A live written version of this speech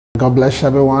God bless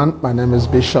everyone. My name is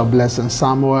Bishop Blessing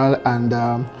Samuel, and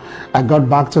I got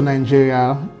back to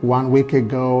Nigeria 1 week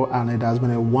ago, and it has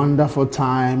been a wonderful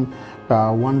time.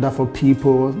 Wonderful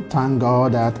people. Thank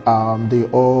God that the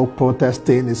old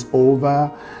protesting is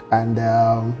over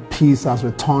and peace has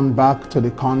returned back to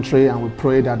the country, and we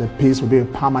pray that the peace will be a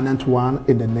permanent one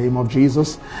in the name of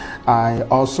Jesus. I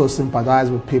also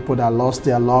sympathize with people that lost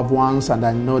their loved ones, and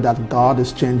I know that God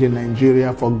is changing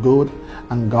Nigeria for good,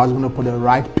 and God's going to put the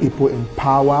right people in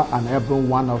power, and every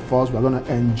one of us, we're going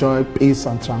to enjoy peace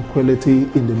and tranquility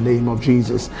in the name of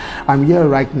Jesus. I'm here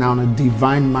right now on a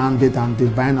divine mandate and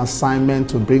divine assignment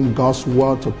to bring God's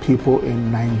word to people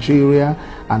in Nigeria,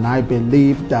 and I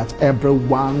believe that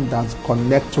everyone that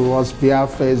connects to us via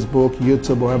Facebook,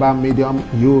 YouTube, or whatever medium,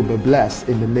 you will be blessed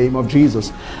in the name of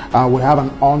Jesus. We have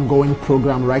an ongoing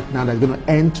program right now that's going to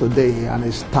end today, and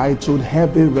it's titled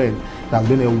Heavy Rain. That's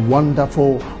been a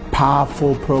wonderful,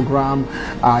 powerful program.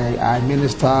 I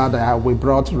ministered. We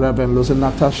brought Reverend Lucy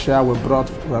Natasha, we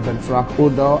brought Reverend Frank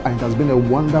Udo, and it has been a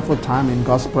wonderful time in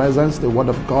God's presence. The word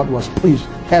of God was preached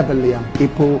heavily, and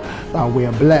people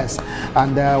were blessed.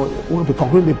 And we'll be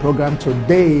concluding the program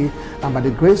today, and by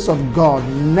the grace of God,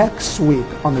 next week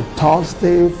on a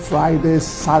Thursday, Friday,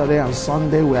 Saturday, and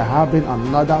Sunday, we're having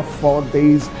another 4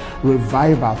 days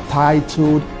revival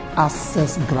titled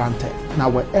Access Granted. Now,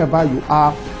 wherever you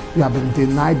are, you have been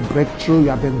denied breakthrough, you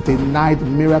have been denied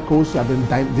miracles, you have been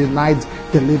denied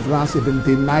deliverance, you have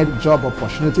been denied job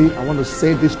opportunity. I want to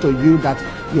say this to you, that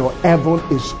your heaven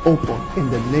is open in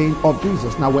the name of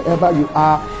Jesus. Now, wherever you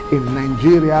are in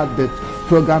Nigeria, the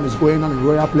program is going on in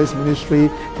Royal Place Ministry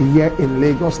here in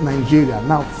Lagos, Nigeria.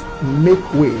 Now,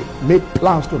 make way, make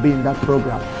plans to be in that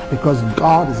program, because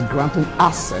God is granting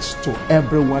access to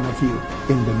every one of you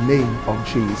in the name of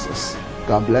Jesus.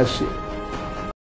 God bless you.